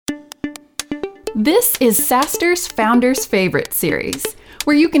This is SaaStr's Founders Favorite series,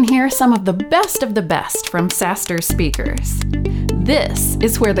 where you can hear some of the best from SaaStr speakers. This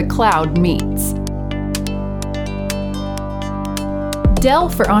is where the cloud meets. Dell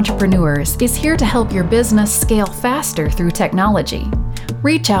for Entrepreneurs is here to help your business scale faster through technology.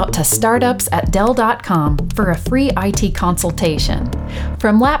 Reach out to startups at Dell.com for a free IT consultation.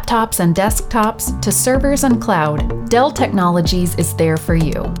 From laptops and desktops to servers and cloud, Dell Technologies is there for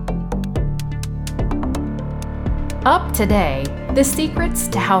you. Up today, the secrets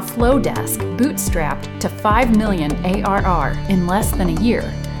to how Flodesk bootstrapped to 5 million ARR in less than a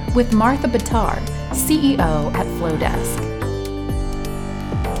year with Martha Bitar, CEO at Flodesk.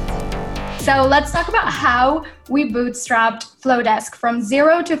 So let's talk about how we bootstrapped Flodesk from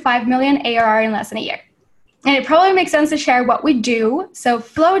 0 to 5 million ARR in less than a year. And it probably makes sense to share what we do. So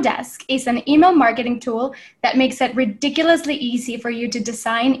Flodesk is an email marketing tool that makes it ridiculously easy for you to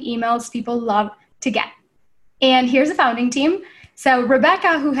design emails people love to get. And here's the founding team. So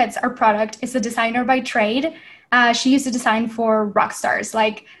Rebecca, who heads our product, is a designer by trade. She used to design for rock stars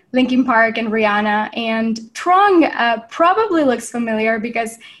like Linkin Park and Rihanna. And Trong probably looks familiar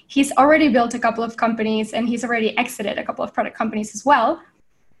because he's already built a couple of companies and he's already exited a couple of product companies as well.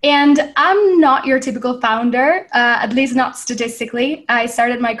 And I'm not your typical founder, at least not statistically. I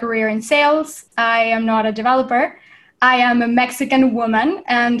started my career in sales. I am not a developer. I am a Mexican woman,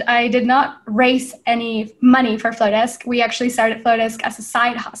 and I did not raise any money for Flodesk. We actually started Flodesk as a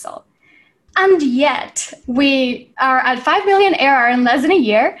side hustle. And yet, we are at 5 million ARR in less than a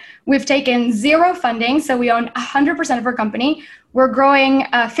year. We've taken zero funding, so we own 100% of our company. We're growing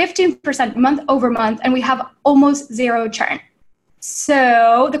 15% month over month, and we have almost zero churn.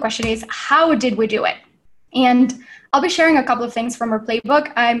 So the question is, how did we do it? And I'll be sharing a couple of things from our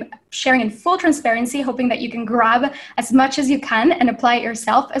playbook. I'm sharing in full transparency, hoping that you can grab as much as you can and apply it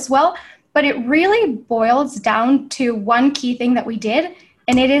yourself as well. But it really boils down to one key thing that we did,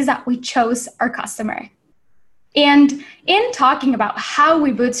 and it is that we chose our customer. And in talking about how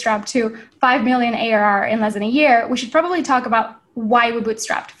we bootstrapped to 5 million ARR in less than a year, we should probably talk about why we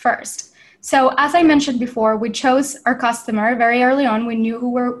bootstrapped first. So as I mentioned before, we chose our customer very early on. We knew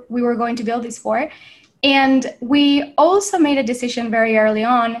who we were going to build this for. And we also made a decision very early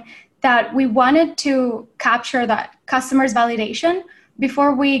on that we wanted to capture that customer's validation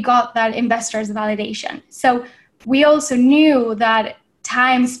before we got that investor's validation. So we also knew that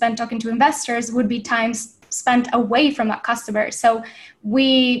time spent talking to investors would be time spent away from that customer. So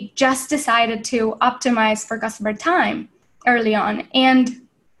we just decided to optimize for customer time early on. And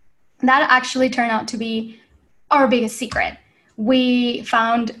that actually turned out to be our biggest secret. We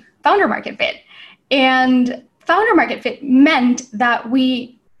found founder market fit. And founder market fit meant that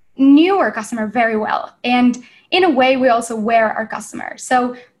we knew our customer very well. And in a way, we also were our customer.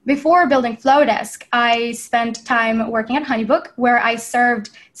 So before building Flodesk, I spent time working at Honeybook, where I served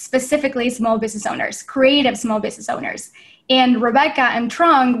specifically small business owners, creative small business owners. And Rebecca and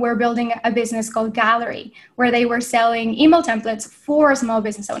Trong were building a business called Gallery, where they were selling email templates for small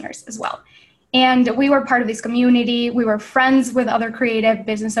business owners as well. And we were part of this community. We were friends with other creative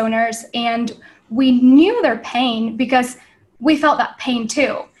business owners, and we knew their pain because we felt that pain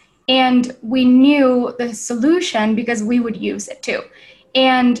too. And we knew the solution because we would use it too.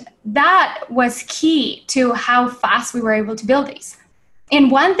 And that was key to how fast we were able to build these. And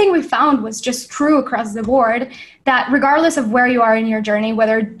one thing we found was just true across the board, that regardless of where you are in your journey,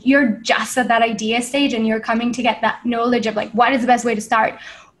 whether you're just at that idea stage and you're coming to get that knowledge of like, what is the best way to start?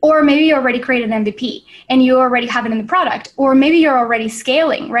 Or maybe you already created an MVP and you already have it in the product, or maybe you're already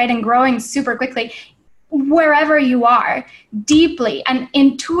scaling, right, and growing super quickly. Wherever you are, deeply and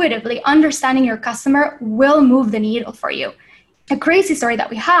intuitively understanding your customer will move the needle for you. A crazy story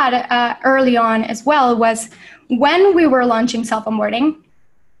that we had early on as well was when we were launching self-onboarding.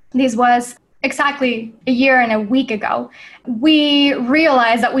 This was exactly a year and a week ago. We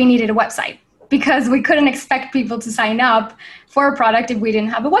realized that we needed a website, because we couldn't expect people to sign up for a product if we didn't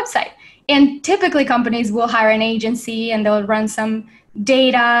have a website. And typically companies will hire an agency and they'll run some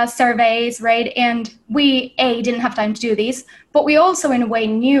data surveys, right? And we, didn't have time to do these, but we also in a way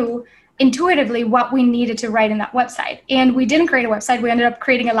knew intuitively what we needed to write in that website. And we didn't create a website. We ended up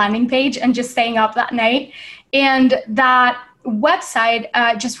creating a landing page and just staying up that night. And that website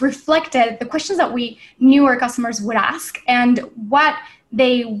just reflected the questions that we knew our customers would ask and what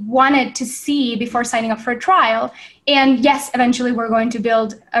they wanted to see before signing up for a trial. And yes, eventually we're going to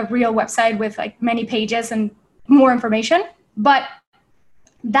build a real website with like many pages and more information. But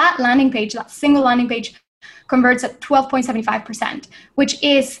that landing page, that single landing page, converts at 12.75%, which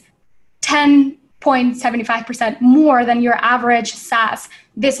is 10.75% more than your average SaaS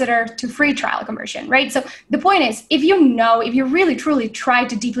visitor to free trial conversion, right? So the point is, if you really truly try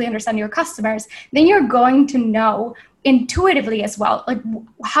to deeply understand your customers, then you're going to know intuitively as well, like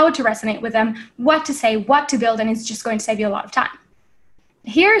how to resonate with them, what to say, what to build, and it's just going to save you a lot of time.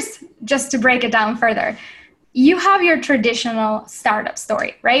 Here's just to break it down further. You have your traditional startup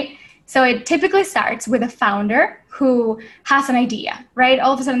story, right? So it typically starts with a founder who has an idea, right?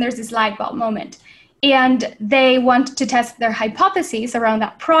 All of a sudden there's this light bulb moment, and they want to test their hypotheses around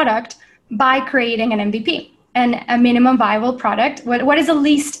that product by creating an MVP, and a minimum viable product. What is the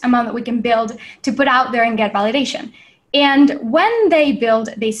least amount that we can build to put out there and get validation? And when they build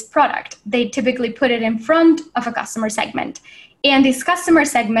this product, they typically put it in front of a customer segment. And this customer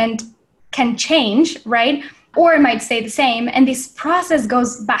segment can change, right? Or it might stay the same. And this process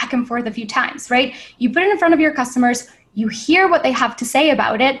goes back and forth a few times, right? You put it in front of your customers, you hear what they have to say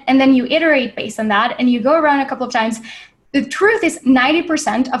about it, and then you iterate based on that, and you go around a couple of times. The truth is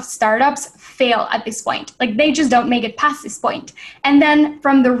 90% of startups fail at this point. Like, they just don't make it past this point. And then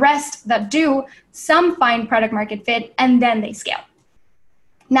from the rest that do, some find product market fit, and then they scale.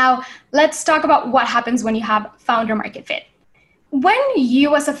 Now, let's talk about what happens when you have founder market fit. When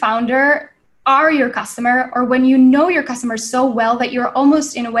you as a founder are your customer, or when you know your customer so well that you're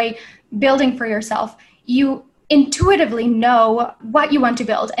almost in a way building for yourself, you intuitively know what you want to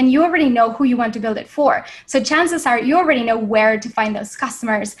build, and you already know who you want to build it for. So chances are you already know where to find those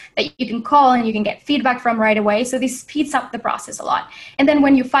customers that you can call and you can get feedback from right away. So this speeds up the process a lot. And then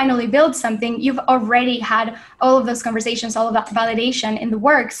when you finally build something, you've already had all of those conversations, all of that validation in the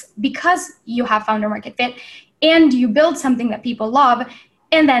works, because you have founder market fit, and you build something that people love,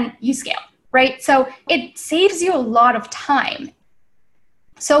 and then you scale, right? So it saves you a lot of time.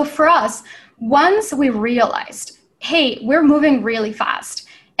 So for us, once we realized, hey, we're moving really fast,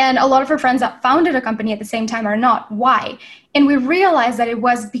 and a lot of our friends that founded a company at the same time are not. Why? And we realized that it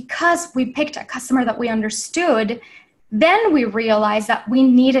was because we picked a customer that we understood. Then we realized that we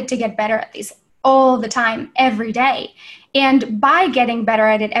needed to get better at this all the time, every day. And by getting better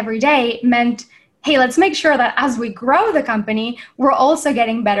at it every day meant, hey, let's make sure that as we grow the company, we're also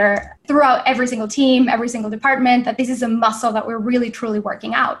getting better throughout every single team, every single department, that this is a muscle that we're really, truly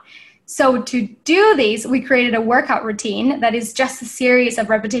working out. So to do this, we created a workout routine that is just a series of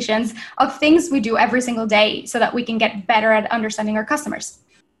repetitions of things we do every single day so that we can get better at understanding our customers.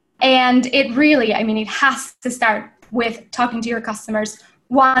 And it really, it has to start with talking to your customers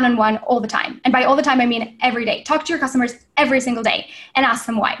one-on-one all the time. And by all the time, I mean every day. Talk to your customers every single day and ask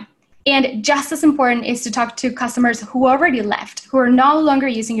them why. And just as important is to talk to customers who already left, who are no longer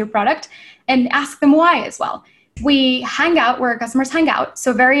using your product, and ask them why as well. We hang out where our customers hang out.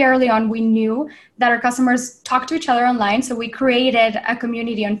 So very early on, we knew that our customers talk to each other online. So we created a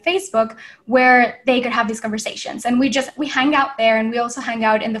community on Facebook where they could have these conversations. And we hang out there, and we also hang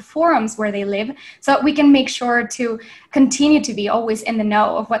out in the forums where they live, so that we can make sure to continue to be always in the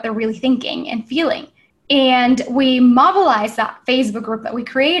know of what they're really thinking and feeling. And we mobilized that Facebook group that we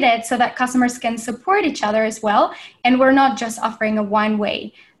created so that customers can support each other as well. And we're not just offering a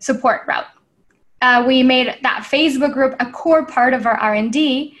one-way support route. We made that Facebook group a core part of our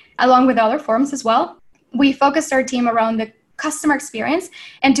R&D, along with other forums as well. We focused our team around the customer experience,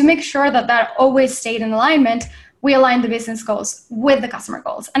 and to make sure that that always stayed in alignment, we aligned the business goals with the customer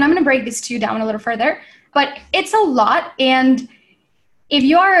goals. And I'm going to break these two down a little further, but it's a lot. And if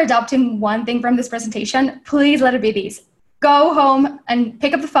you are adopting one thing from this presentation, please let it be these. Go home and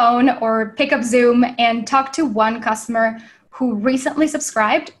pick up the phone or pick up Zoom and talk to one customer who recently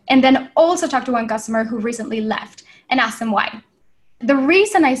subscribed, and then also talk to one customer who recently left and ask them why. The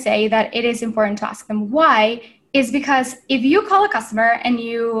reason I say that it is important to ask them why is because if you call a customer and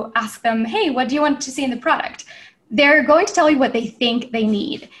you ask them, hey, what do you want to see in the product? They're going to tell you what they think they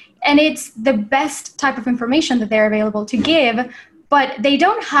need. And it's the best type of information that they're available to give, but they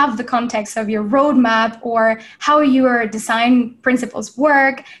don't have the context of your roadmap or how your design principles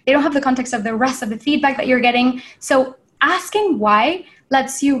work. They don't have the context of the rest of the feedback that you're getting. So asking why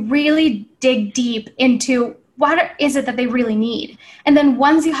lets you really dig deep into what is it that they really need. And then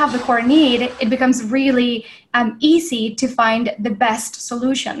once you have the core need, it becomes really easy to find the best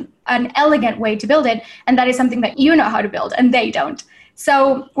solution, an elegant way to build it. And that is something that you know how to build and they don't.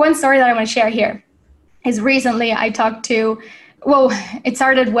 So one story that I want to share here is recently I talked to, it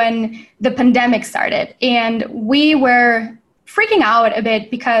started when the pandemic started, and we were freaking out a bit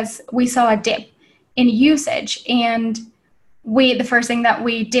because we saw a dip in usage. And the first thing that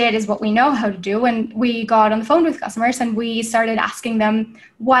we did is what we know how to do. And we got on the phone with customers and we started asking them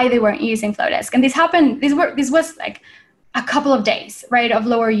why they weren't using Flodesk. And this was like a couple of days, right, of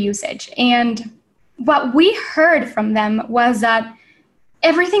lower usage. And what we heard from them was that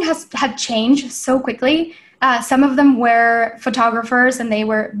everything had changed so quickly. Some of them were photographers and they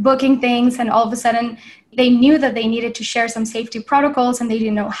were booking things, and all of a sudden they knew that they needed to share some safety protocols and they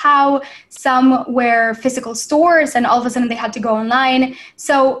didn't know how. Some were physical stores and all of a sudden they had to go online.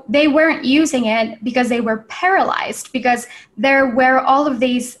 So they weren't using it because they were paralyzed, because there were all of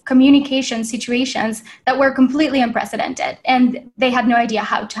these communication situations that were completely unprecedented and they had no idea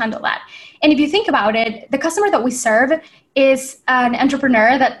how to handle that. And if you think about it, the customer that we serve is an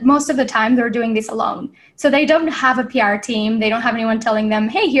entrepreneur that most of the time they're doing this alone. So they don't have a PR team. They don't have anyone telling them,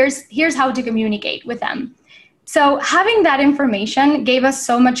 hey, here's how to communicate with them. So having that information gave us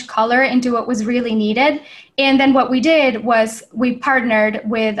so much color into what was really needed. And then what we did was we partnered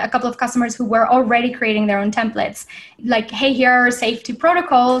with a couple of customers who were already creating their own templates. Like, hey, here are safety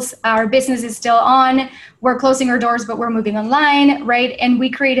protocols. Our business is still on. We're closing our doors, but we're moving online, right? And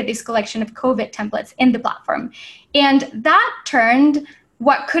we created this collection of COVID templates in the platform. And that turned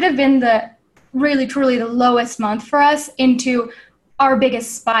what could have been the really, truly the lowest month for us into our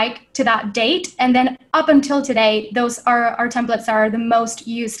biggest spike to that date. And then up until today, those are our templates are the most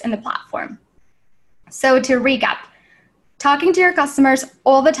used in the platform. So to recap, talking to your customers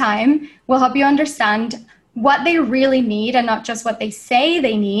all the time will help you understand what they really need and not just what they say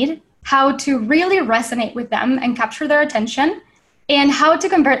they need, how to really resonate with them and capture their attention, and how to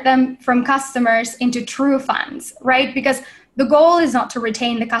convert them from customers into true fans, right? Because the goal is not to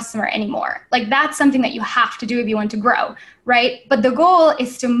retain the customer anymore. Like, that's something that you have to do if you want to grow, right? But the goal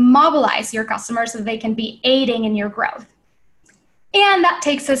is to mobilize your customers so they can be aiding in your growth. And that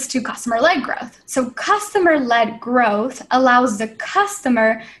takes us to customer-led growth. So customer-led growth allows the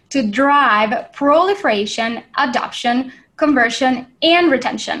customer to drive proliferation, adoption, conversion, and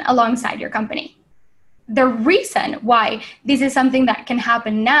retention alongside your company. The reason why this is something that can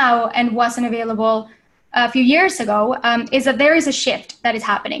happen now and wasn't available a few years ago is that there is a shift that is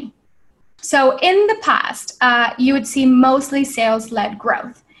happening. So in the past, you would see mostly sales-led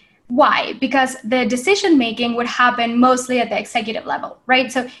growth. Why? Because the decision-making would happen mostly at the executive level,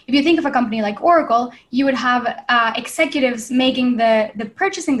 right? So if you think of a company like Oracle, you would have executives making the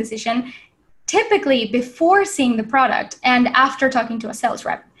purchasing decision typically before seeing the product and after talking to a sales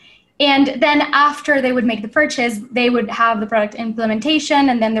rep. And then after they would make the purchase, they would have the product implementation,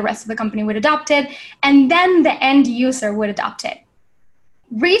 and then the rest of the company would adopt it, and then the end user would adopt it.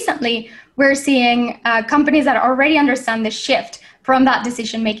 Recently, we're seeing companies that already understand the shift from that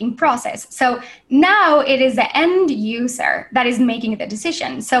decision-making process. So now it is the end user that is making the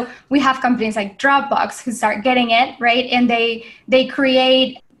decision. So we have companies like Dropbox who start getting it, right? And they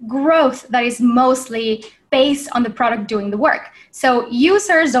create growth that is mostly based on the product doing the work. So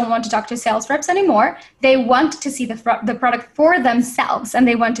users don't want to talk to sales reps anymore. They want to see the product for themselves, and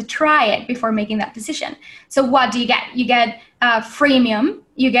they want to try it before making that decision. So what do you get? You get freemium,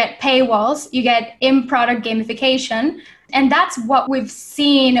 you get paywalls, you get in-product gamification. And that's what we've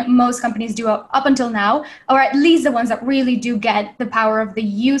seen most companies do up until now, or at least the ones that really do get the power of the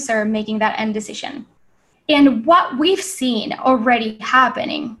user making that end decision. And what we've seen already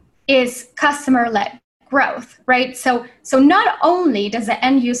happening is customer-led growth, right? So not only does the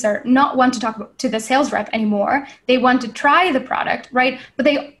end user not want to talk to the sales rep anymore, they want to try the product, right? But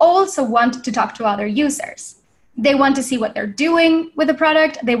they also want to talk to other users. They want to see what they're doing with the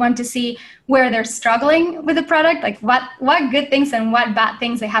product. They want to see where they're struggling with the product, like what good things and what bad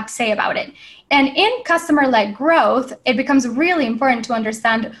things they have to say about it. And in customer-led growth, it becomes really important to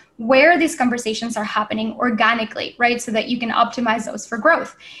understand where these conversations are happening organically, right? So that you can optimize those for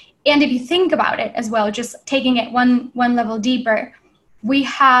growth. And if you think about it as well, just taking it one level deeper, we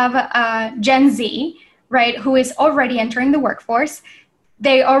have Gen Z, right, who is already entering the workforce.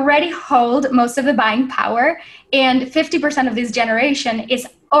 They already hold most of the buying power, and 50% of this generation is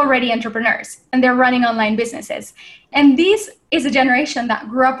already entrepreneurs, and they're running online businesses. And this is a generation that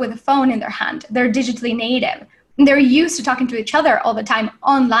grew up with a phone in their hand. They're digitally native, and they're used to talking to each other all the time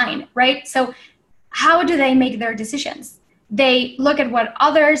online, right? So how do they make their decisions? They look at what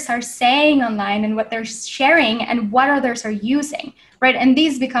others are saying online and what they're sharing and what others are using, right? And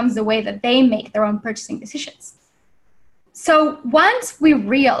this becomes the way that they make their own purchasing decisions. So once we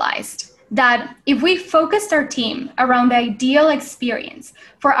realized that if we focused our team around the ideal experience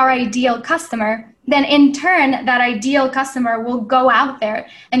for our ideal customer, then in turn, that ideal customer will go out there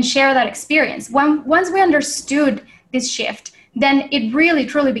and share that experience. Once we understood this shift, then it really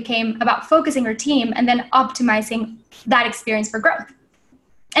truly became about focusing our team and then optimizing that experience for growth.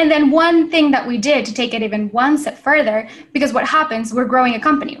 And then one thing that we did to take it even one step further, because what happens, we're growing a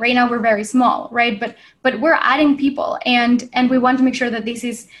company. Right now we're very small, right? But we're adding people, and we want to make sure that this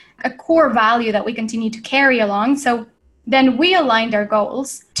is a core value that we continue to carry along. So then we aligned our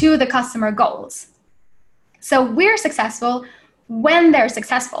goals to the customer goals. So we're successful when they're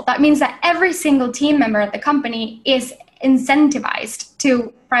successful. That means that every single team member at the company is incentivized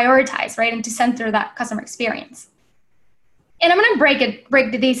to prioritize, right, and to center that customer experience. And I'm going to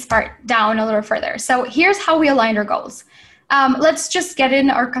break this part down a little further. So here's how we aligned our goals. Let's just get in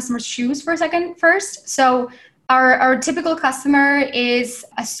our customer's shoes for a second first. So our typical customer is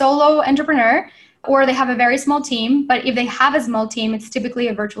a solo entrepreneur, or they have a very small team. But if they have a small team, it's typically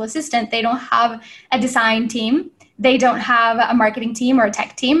a virtual assistant. They don't have a design team. They don't have a marketing team or a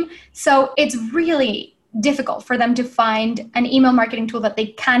tech team. So it's really difficult for them to find an email marketing tool that they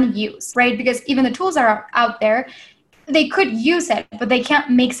can use, right? Because even the tools are out there, they could use it, but they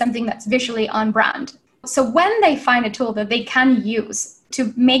can't make something that's visually on brand. So when they find a tool that they can use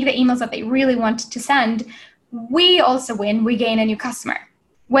to make the emails that they really want to send, we also win, we gain a new customer.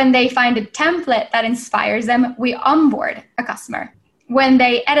 When they find a template that inspires them, we onboard a customer. When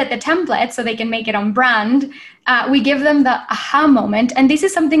they edit the template so they can make it on brand, we give them the aha moment. And this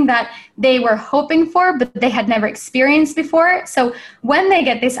is something that they were hoping for, but they had never experienced before. So when they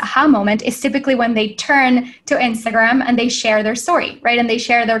get this aha moment, it's typically when they turn to Instagram and they share their story, right? And they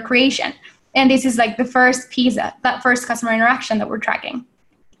share their creation. And this is like the first piece, that first customer interaction that we're tracking.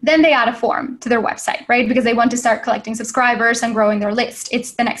 Then they add a form to their website, right? Because they want to start collecting subscribers and growing their list.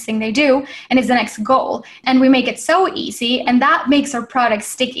 It's the next thing they do, and it's the next goal. And we make it so easy, and that makes our product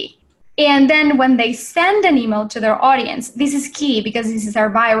sticky. And then when they send an email to their audience, this is key because this is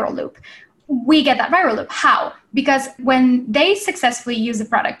our viral loop. We get that viral loop. How? Because when they successfully use the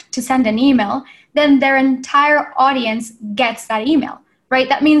product to send an email, then their entire audience gets that email, right?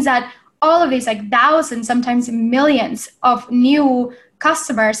 That means that all of these like thousands, sometimes millions of new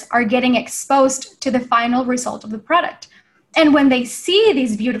customers are getting exposed to the final result of the product. And when they see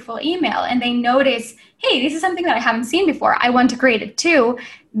this beautiful email and they notice, hey, this is something that I haven't seen before, I want to create it too,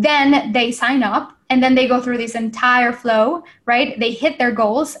 then they sign up and then they go through this entire flow, right? They hit their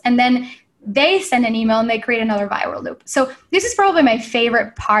goals and then they send an email and they create another viral loop. So this is probably my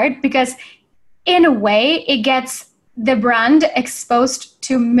favorite part because in a way it gets the brand exposed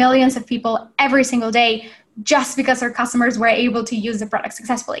to millions of people every single day just because our customers were able to use the product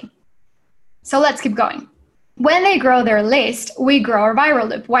successfully. So let's keep going. When they grow their list, we grow our viral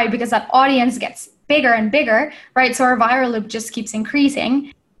loop. Why? Because that audience gets bigger and bigger, right? So our viral loop just keeps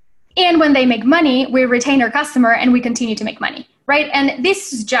increasing. And when they make money, we retain our customer and we continue to make money, right? And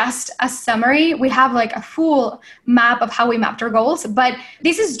this is just a summary. We have like a full map of how we mapped our goals, but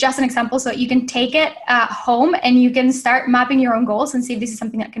this is just an example so you can take it home and you can start mapping your own goals and see if this is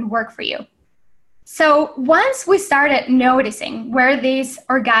something that can work for you. So once we started noticing where these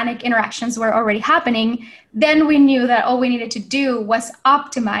organic interactions were already happening, then we knew that all we needed to do was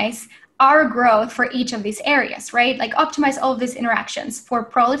optimize our growth for each of these areas, right? Like optimize all of these interactions for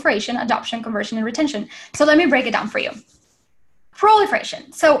proliferation, adoption, conversion, and retention. So let me break it down for you.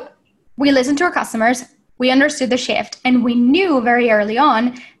 Proliferation. So we listened to our customers, we understood the shift, and we knew very early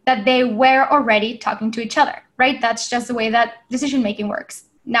on that they were already talking to each other, right? That's just the way that decision-making works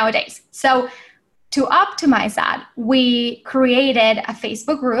nowadays. So to optimize that, we created a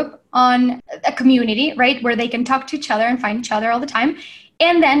Facebook group on a community, right, where they can talk to each other and find each other all the time.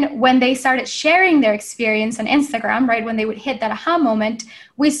 And then when they started sharing their experience on Instagram, right, when they would hit that aha moment,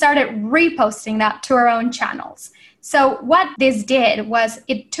 we started reposting that to our own channels. So what this did was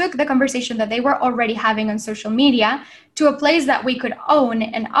it took the conversation that they were already having on social media to a place that we could own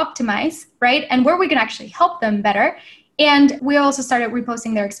and optimize, right, and where we can actually help them better. And we also started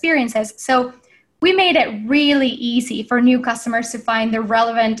reposting their experiences. So we made it really easy for new customers to find the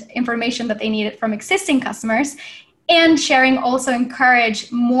relevant information that they needed from existing customers. And sharing also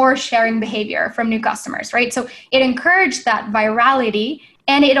encouraged more sharing behavior from new customers, right? So it encouraged that virality,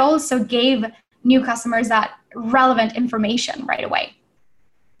 and it also gave new customers that relevant information right away.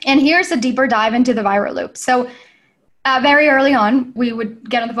 And here's a deeper dive into the viral loop. So very early on, we would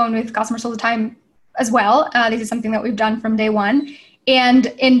get on the phone with customers all the time as well. This is something that we've done from day one. And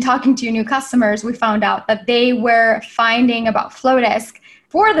in talking to new customers, we found out that they were finding about Flodesk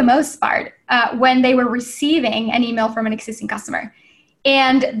for the most part when they were receiving an email from an existing customer.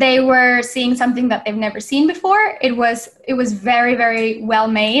 And they were seeing something that they've never seen before. It was very, very well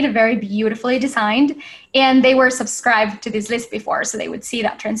made, very beautifully designed. And they were subscribed to this list before, so they would see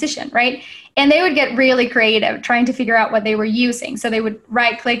that transition, right? And they would get really creative trying to figure out what they were using. So they would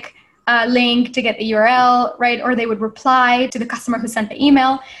right-click link to get the URL, right? Or they would reply to the customer who sent the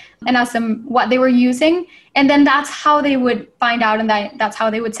email and ask them what they were using. And then that's how they would find out, and that's how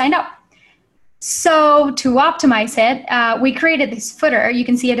they would sign up. So to optimize it, we created this footer. You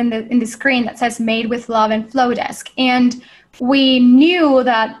can see it in the screen that says "Made with Love" and Flodesk. And we knew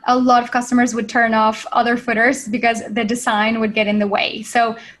that a lot of customers would turn off other footers because the design would get in the way.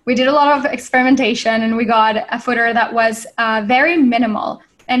 So we did a lot of experimentation, and we got a footer that was very minimal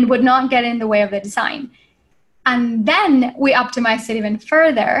and would not get in the way of the design. And then we optimized it even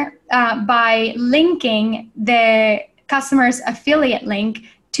further by linking the customer's affiliate link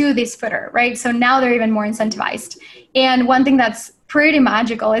to this footer, right? So now they're even more incentivized. And one thing that's pretty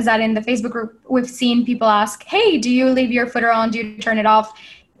magical is that in the Facebook group, we've seen people ask, hey, do you leave your footer on? Do you turn it off?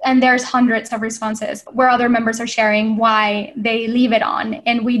 And there's hundreds of responses where other members are sharing why they leave it on.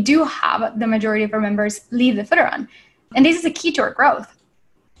 And we do have the majority of our members leave the footer on. And this is a key to our growth.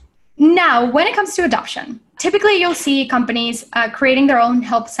 Now, when it comes to adoption, typically you'll see companies creating their own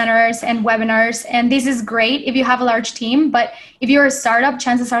help centers and webinars. And this is great if you have a large team, but if you're a startup,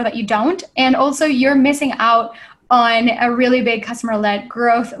 chances are that you don't. And also you're missing out on a really big customer-led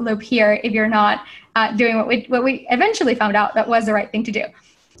growth loop here if you're not doing what we eventually found out that was the right thing to do.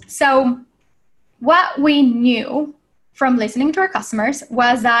 So what we knew from listening to our customers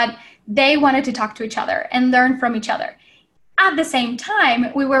was that they wanted to talk to each other and learn from each other. At the same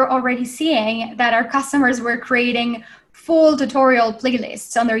time, we were already seeing that our customers were creating full tutorial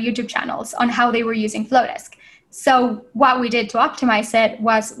playlists on their YouTube channels on how they were using Flodesk. So what we did to optimize it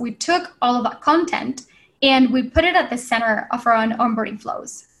was we took all of that content and we put it at the center of our own onboarding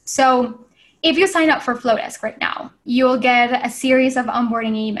flows. So if you sign up for Flodesk right now, you'll get a series of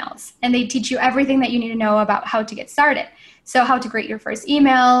onboarding emails, and they teach you everything that you need to know about how to get started. So how to create your first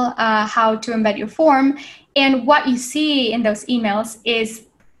email, how to embed your form. And what you see in those emails is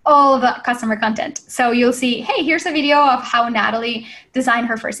all of the customer content. So you'll see, hey, here's a video of how Natalie designed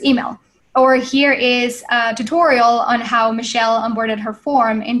her first email. Or here is a tutorial on how Michelle onboarded her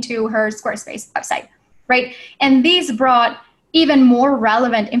form into her Squarespace website, right? And these brought even more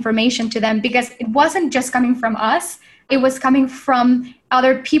relevant information to them because it wasn't just coming from us. It was coming from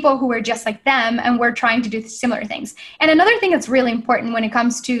other people who were just like them and were trying to do similar things. And another thing that's really important when it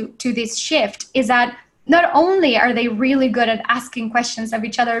comes to this shift is that not only are they really good at asking questions of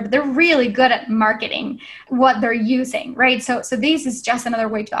each other, but they're really good at marketing what they're using, right? So this is just another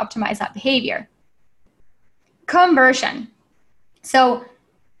way to optimize that behavior. Conversion. So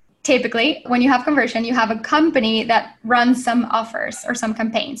typically, when you have conversion, you have a company that runs some offers or some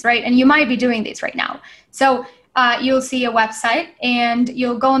campaigns, right? And you might be doing these right now. So you'll see a website and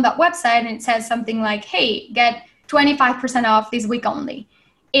you'll go on that website and it says something like, hey, get 25% off this week only.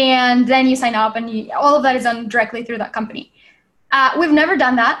 And then you sign up and all of that is done directly through that company. We've never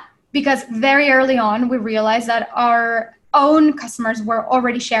done that because very early on, we realized that our own customers were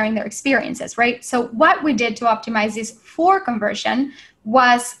already sharing their experiences, right? So what we did to optimize this for conversion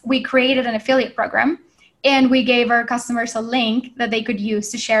was we created an affiliate program and we gave our customers a link that they could use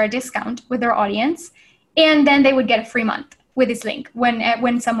to share a discount with their audience. And then they would get a free month with this link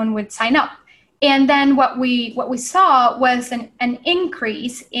when someone would sign up. And then what we saw was an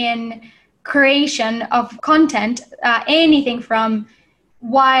increase in creation of content, anything from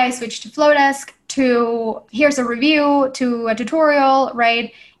why I switched to Flodesk to here's a review to a tutorial,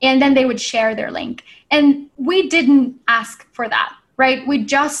 right? And then they would share their link. And we didn't ask for that, right? We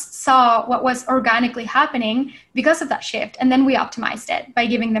just saw what was organically happening because of that shift. And then we optimized it by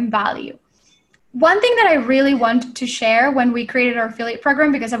giving them value. One thing that I really want to share when we created our affiliate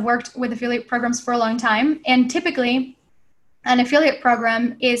program, because I've worked with affiliate programs for a long time, and typically an affiliate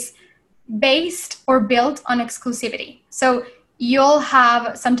program is based or built on exclusivity. So you'll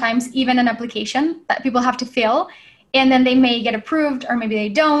have sometimes even an application that people have to fill, and then they may get approved or maybe they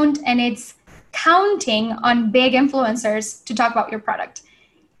don't, and it's counting on big influencers to talk about your product.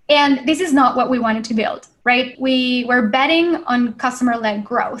 And this is not what we wanted to build, right? We were betting on customer-led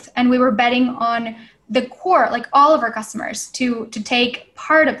growth, and we were betting on the core, like all of our customers to take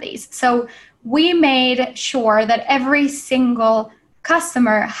part of these. So we made sure that every single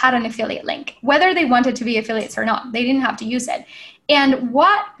customer had an affiliate link, whether they wanted to be affiliates or not. They didn't have to use it. And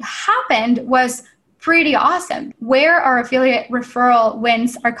what happened was pretty awesome. Where our affiliate referral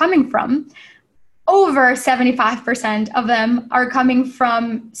wins are coming from, over 75% of them are coming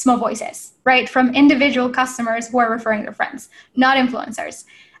from small voices, right? From individual customers who are referring their friends, not influencers.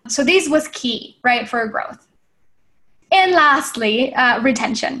 So this was key, right, for growth. And lastly,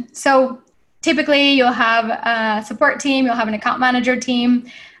 retention. So typically you'll have a support team, you'll have an account manager team.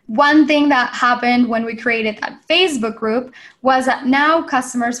 One thing that happened when we created that Facebook group was that now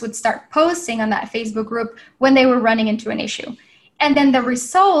customers would start posting on that Facebook group when they were running into an issue. And then the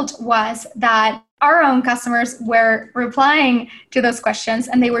result was that our own customers were replying to those questions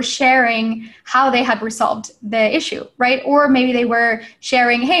and they were sharing how they had resolved the issue, right? Or maybe they were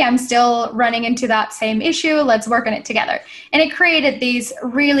sharing, hey, I'm still running into that same issue. Let's work on it together. And it created these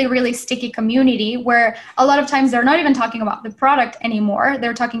really, really sticky community where a lot of times they're not even talking about the product anymore.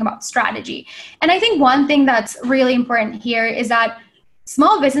 They're talking about strategy. And I think one thing that's really important here is that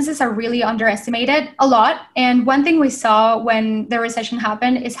small businesses are really underestimated a lot. And one thing we saw when the recession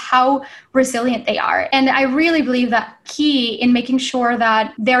happened is how resilient they are. And I really believe that key in making sure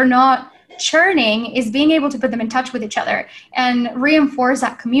that they're not churning is being able to put them in touch with each other and reinforce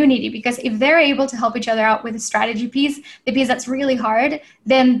that community. Because if they're able to help each other out with the strategy piece, the piece that's really hard,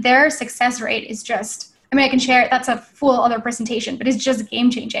 then their success rate is just, I can share it. That's a full other presentation, but it's just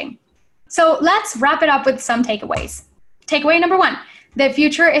game changing. So let's wrap it up with some takeaways. Takeaway number 1. The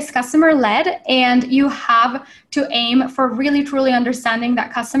future is customer-led, and you have to aim for really, truly understanding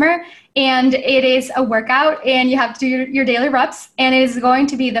that customer. And it is a workout, and you have to do your daily reps, and it is going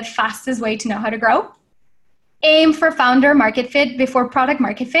to be the fastest way to know how to grow. Aim for founder market fit before product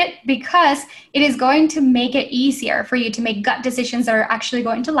market fit, because it is going to make it easier for you to make gut decisions that are actually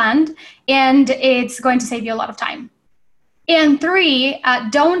going to land, and it's going to save you a lot of time. And 3,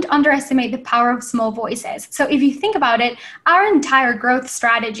 don't underestimate the power of small voices. So if you think about it, our entire growth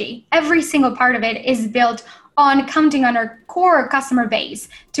strategy, every single part of it is built on counting on our core customer base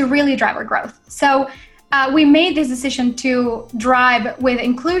to really drive our growth. So we made this decision to drive with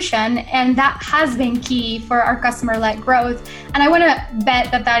inclusion, and that has been key for our customer-led growth. And I want to bet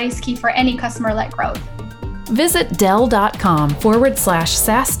that that is key for any customer-led growth. Visit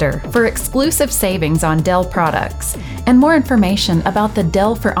Dell.com/SaaStr for exclusive savings on Dell products and more information about the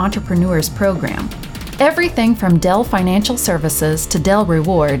Dell for Entrepreneurs program. Everything from Dell Financial Services to Dell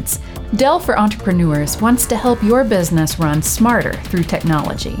Rewards, Dell for Entrepreneurs wants to help your business run smarter through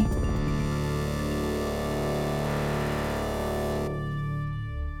technology.